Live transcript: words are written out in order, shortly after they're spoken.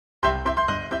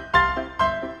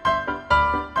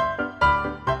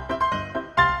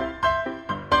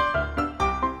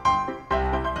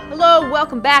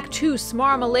welcome back to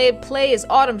Smarmalade Plays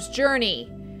Autumn's Journey.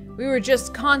 We were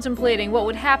just contemplating what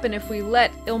would happen if we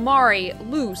let Ilmari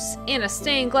loose in a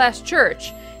stained glass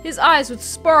church. His eyes would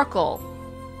sparkle.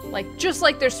 Just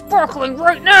like they're sparkling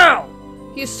right now!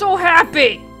 He is so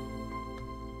happy!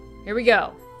 Here we go.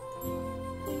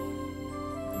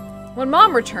 When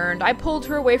Mom returned, I pulled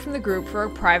her away from the group for a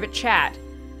private chat.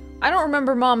 I don't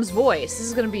remember Mom's voice. This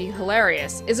is gonna be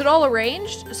hilarious. Is it all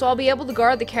arranged, so I'll be able to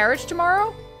guard the carriage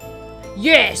tomorrow?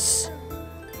 Yes!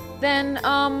 Then,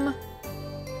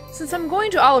 since I'm going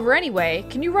to Oliver anyway,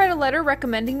 can you write a letter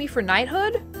recommending me for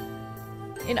knighthood?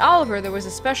 In Oliver, there was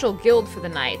a special guild for the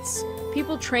knights.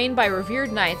 People trained by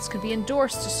revered knights could be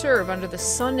endorsed to serve under the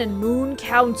Sun and Moon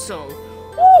Council.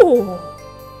 Ooh!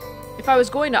 If I was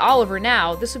going to Oliver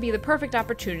now, this would be the perfect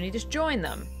opportunity to join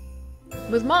them.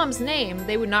 With Mom's name,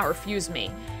 they would not refuse me.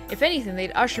 If anything,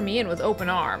 they'd usher me in with open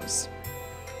arms.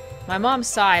 My mom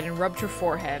sighed and rubbed her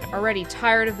forehead, already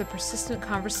tired of the persistent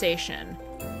conversation.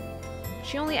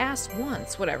 She only asked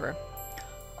once, whatever.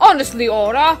 Honestly,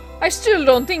 Aura, I still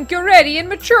don't think you're ready and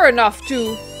mature enough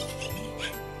to...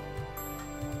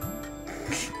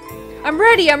 I'm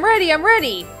ready!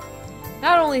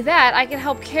 Not only that, I can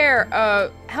help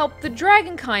help the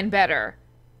dragonkind better.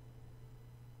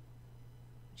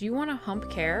 Do you want to hump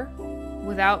Care?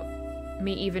 Without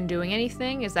me even doing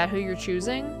anything? Is that who you're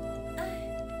choosing?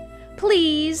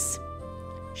 Please!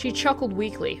 She chuckled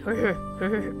weakly.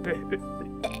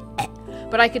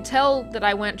 But I could tell that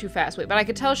I went too fast. Wait, but I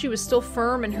could tell she was still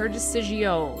firm in her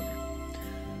decision.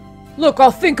 Look, I'll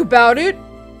think about it!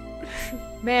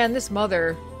 Man, this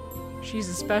mother... She's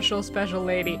a special, special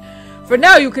lady. For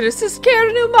now, you can assist Care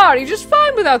and Ilmari just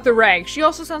fine without the rank. She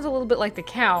also sounds a little bit like the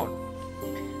Count.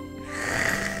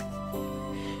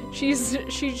 She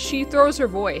throws her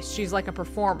voice. She's like a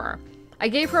performer. I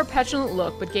gave her a petulant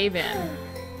look, but gave in.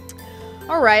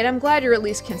 Alright, I'm glad you're at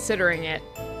least considering it.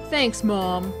 Thanks,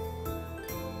 Mom.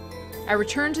 I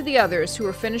returned to the others, who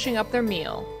were finishing up their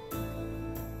meal.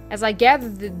 As I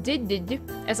gathered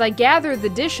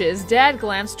the dishes, Dad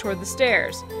glanced toward the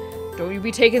stairs. Don't you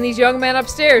be taking these young men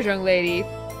upstairs, young lady.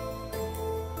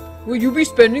 Will you be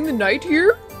spending the night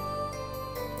here?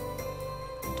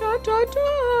 Dot, dot,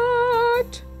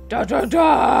 dot. Dot, dot,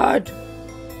 dot.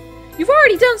 You've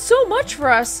already done so much for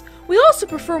us. We also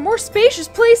prefer more spacious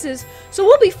places, so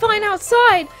we'll be fine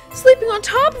outside, sleeping on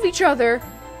top of each other.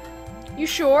 You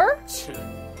sure?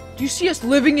 Do you see us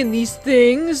living in these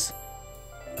things?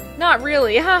 Not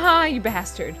really. Haha, you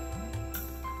bastard.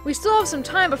 We still have some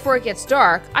time before it gets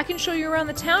dark. I can show you around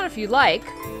the town if you'd like.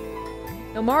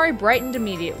 Ilmari brightened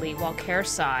immediately, while Care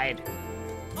sighed.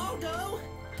 I'll go!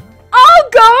 I'll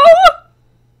go!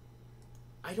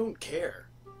 I don't care.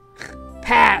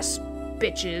 Pass,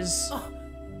 bitches.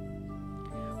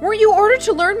 Weren't you ordered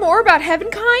to learn more about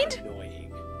Heavenkind?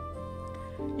 Annoying.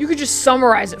 You could just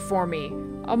summarize it for me.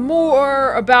 I'm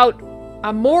more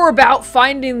about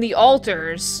finding the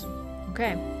altars.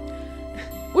 Okay.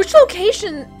 Which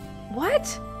location?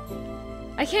 What?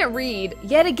 I can't read.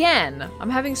 Yet again. I'm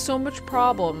having so much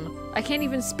problem. I can't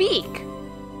even speak.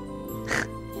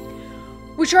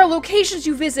 Which are locations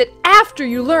you visit after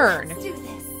you learn. Let's do this.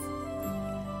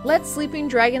 Let sleeping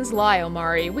dragons lie,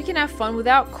 Ilmari. We can have fun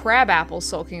without crabapple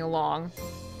sulking along.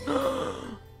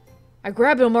 I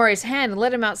grabbed Ilmari's hand and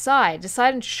led him outside,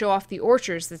 deciding to show off the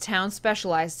orchards the town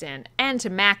specialized in, and to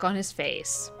mac on his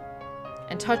face.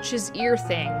 And touch his ear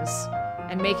things,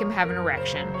 and make him have an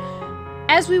erection.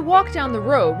 As we walked down the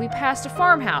road, we passed a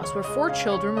farmhouse where 4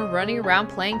 children were running around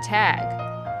playing tag.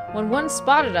 When one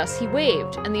spotted us, he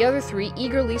waved, and the other 3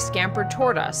 eagerly scampered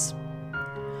toward us.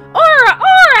 Aura!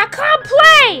 Aura! Come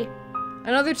play!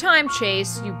 Another time,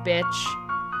 Chase, you bitch.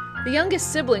 The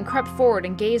youngest sibling crept forward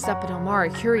and gazed up at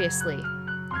Ilmari curiously.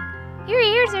 Your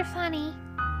ears are funny.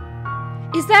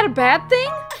 Is that a bad thing?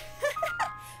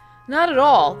 Not at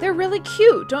all. They're really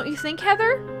cute, don't you think,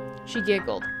 Heather? She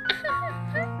giggled.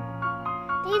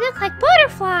 They look like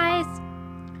butterflies.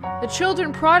 The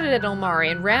children prodded at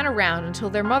Ilmari and ran around until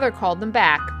their mother called them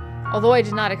back. Although I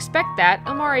did not expect that,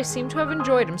 Ilmari seemed to have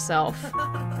enjoyed himself.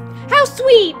 How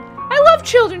sweet! I love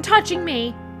children touching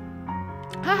me!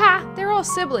 Haha, they're all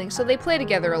siblings, so they play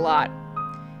together a lot.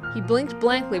 He blinked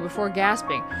blankly before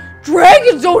gasping.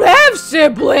 Dragons don't have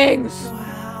siblings!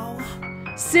 Wow.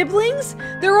 Siblings?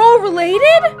 They're all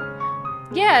related?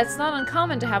 Yeah, it's not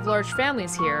uncommon to have large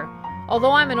families here,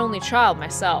 although I'm an only child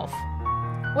myself.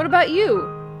 What about you?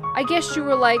 I guess you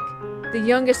were like the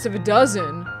youngest of a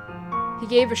dozen. He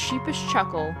gave a sheepish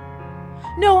chuckle.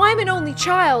 No, I'm an only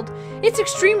child. It's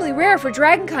extremely rare for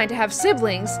dragonkind to have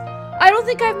siblings. I don't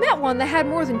think I've met one that had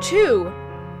more than 2.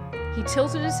 He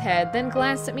tilted his head, then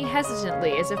glanced at me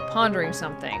hesitantly, as if pondering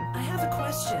something. I have a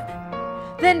question.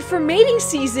 Then for mating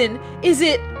season, is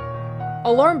it...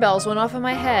 Alarm bells went off in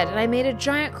my head, and I made a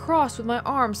giant cross with my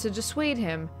arms to dissuade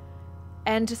him.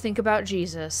 And to think about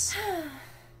Jesus.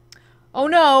 Oh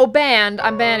no, banned.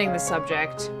 I'm banning the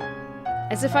subject.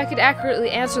 As if I could accurately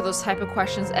answer those type of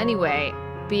questions anyway,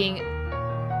 being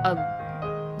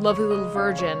a lovely little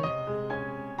virgin.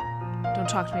 Don't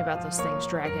talk to me about those things,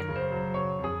 dragon.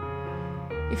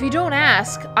 If you don't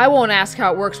ask, I won't ask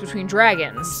how it works between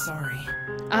dragons. Sorry.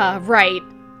 Right.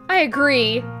 I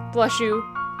agree. Bless you.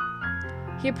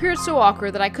 He appeared so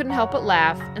awkward that I couldn't help but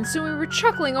laugh, and soon we were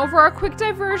chuckling over our quick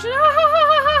diversion. Ha ha ha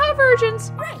ha ha,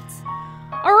 virgins! Right.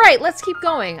 Alright, let's keep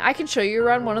going. I can show you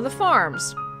around one of the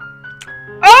farms.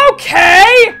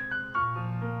 Okay!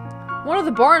 One of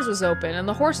the barns was open, and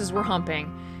the horses were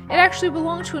humping. It actually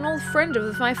belonged to an old friend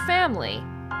of my family.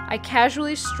 I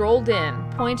casually strolled in,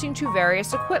 pointing to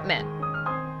various equipment.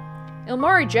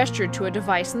 Ilmari gestured to a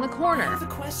device in the I corner. have a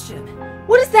question.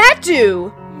 What does that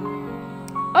do?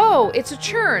 Oh, it's a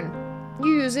churn.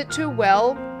 You use it to,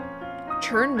 well,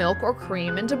 churn milk or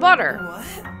cream into butter. What?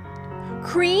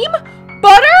 Cream?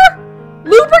 Butter?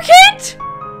 Lubricant?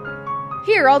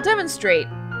 Here, I'll demonstrate.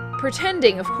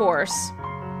 Pretending, of course.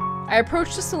 I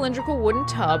approached a cylindrical wooden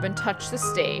tub and touched the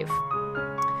stave.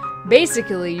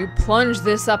 Basically, you plunge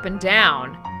this up and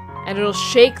down, and it'll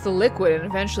shake the liquid and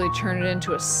eventually turn it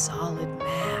into a solid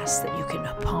mass that you can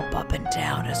pump up and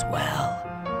down as well.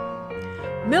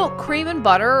 Milk, cream, and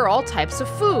butter are all types of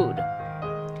food.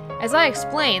 As I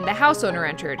explained, the house owner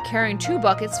entered, carrying 2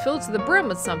 buckets filled to the brim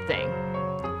with something.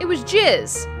 It was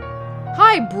jizz.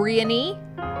 Hi, Brienne.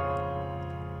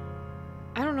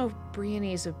 I don't know if Brienne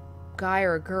is a guy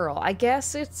or a girl. I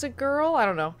guess it's a girl? I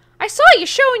don't know. I saw you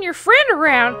showing your friend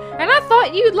around, and I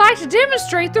thought you'd like to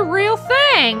demonstrate the real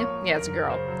thing. Yeah, it's a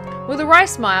girl. With a wry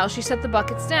smile, she set the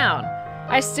buckets down.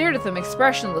 I stared at them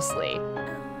expressionlessly.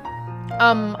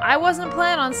 I wasn't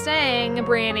planning on staying,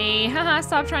 Brienne. Haha,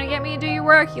 stop trying to get me to do your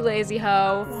work, you lazy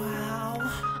hoe. Wow.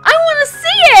 I want to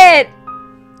see it!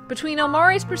 Between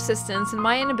Ilmari's persistence and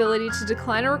my inability to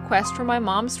decline a request from my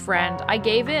mom's friend, I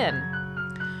gave in.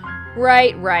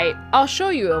 Right. I'll show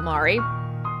you, Ilmari.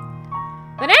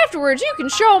 Then afterwards, you can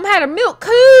show him how to milk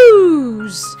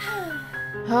coos.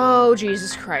 Oh,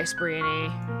 Jesus Christ,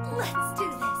 Brienne. Let's do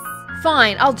this.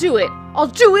 Fine, I'll do it. I'll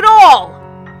do it all!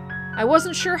 I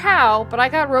wasn't sure how, but I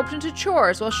got roped into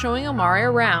chores while showing Ilmari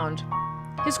around.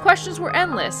 His questions were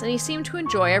endless, and he seemed to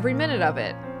enjoy every minute of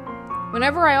it.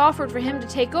 Whenever I offered for him to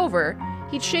take over,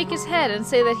 he'd shake his head and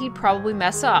say that he'd probably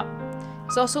mess up.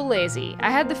 He's also lazy.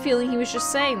 I had the feeling he was just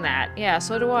saying that. Yeah,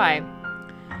 so do I.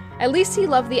 At least he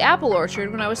loved the apple orchard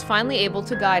when I was finally able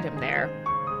to guide him there.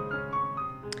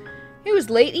 It was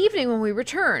late evening when we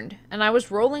returned, and I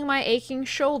was rolling my aching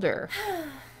shoulder.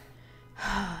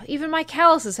 Even my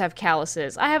calluses have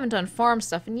calluses. I haven't done farm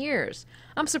stuff in years.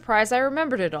 I'm surprised I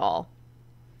remembered it all.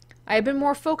 I had been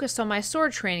more focused on my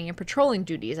sword training and patrolling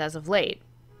duties as of late.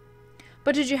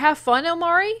 But did you have fun,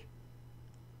 Ilmari?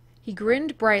 He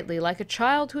grinned brightly like a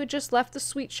child who had just left the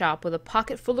sweet shop with a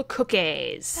pocket full of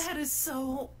cookies. That is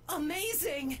so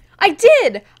amazing. I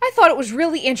did! I thought it was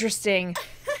really interesting.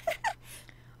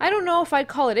 I don't know if I'd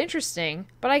call it interesting,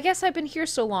 but I guess I've been here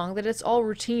so long that it's all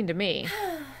routine to me.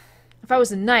 If I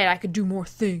was a knight, I could do more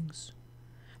things.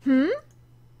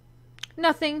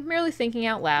 Nothing, merely thinking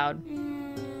out loud.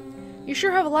 You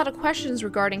sure have a lot of questions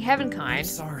regarding Heavenkind. I'm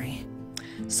sorry.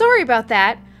 Sorry about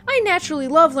that. I naturally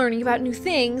love learning about new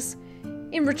things.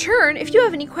 In return, if you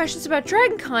have any questions about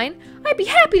Dragonkind, I'd be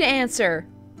happy to answer.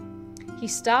 He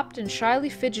stopped and shyly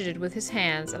fidgeted with his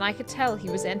hands, and I could tell he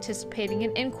was anticipating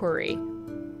an inquiry.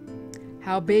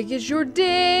 How big is your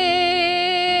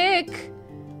dick?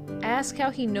 Ask how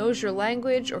he knows your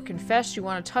language, or confess you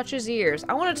want to touch his ears.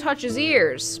 I want to touch his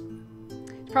ears.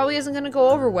 Probably isn't going to go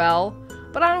over well,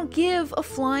 but I don't give a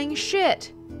flying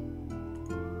shit.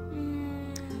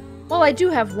 Well, I do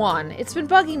have one. It's been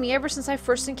bugging me ever since I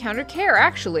first encountered Care,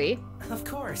 actually. Of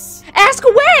course. Ask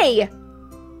away!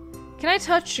 Can I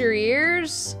touch your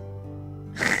ears?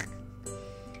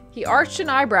 He arched an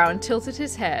eyebrow and tilted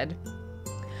his head.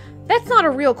 That's not a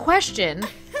real question.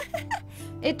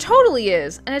 It totally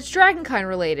is, and it's Dragonkind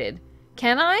related.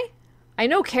 Can I? I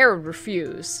know Care would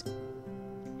refuse.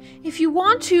 If you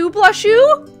want to, blush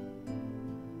you?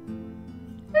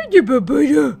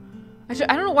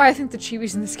 I don't know why I think the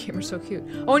chibis in this game are so cute.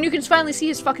 Oh, and you can finally see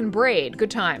his fucking braid.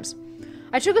 Good times.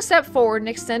 I took a step forward and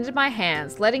extended my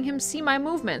hands, letting him see my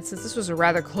movement, since this was a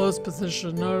rather close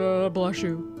position. Blush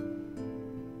you.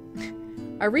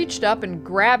 I reached up and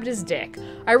grabbed his dick.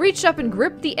 I reached up and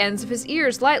gripped the ends of his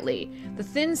ears lightly. The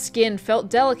thin skin felt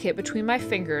delicate between my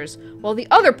fingers, while the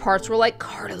other parts were like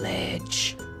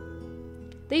cartilage.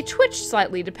 They twitched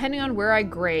slightly depending on where I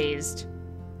grazed.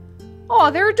 Aw,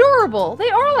 they're adorable! They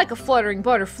are like a fluttering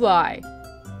butterfly!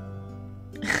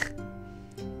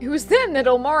 It was then that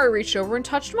Omari reached over and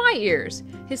touched my ears,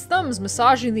 his thumbs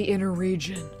massaging the inner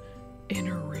region.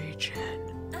 Inner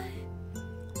region.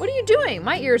 What are you doing?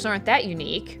 My ears aren't that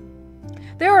unique.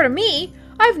 They are to me.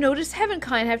 I've noticed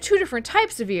heavenkind have 2 different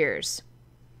types of ears.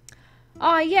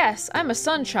 Ah, yes, I'm a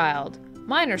sun child.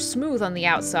 Mine are smooth on the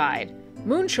outside.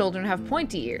 Moon children have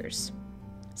pointy ears.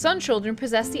 Sun children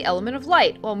possess the element of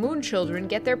light, while moon children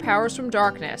get their powers from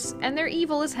darkness, and they're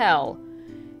evil as hell.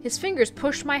 His fingers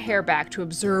pushed my hair back to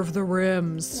observe the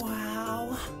rims.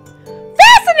 Wow.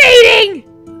 Fascinating!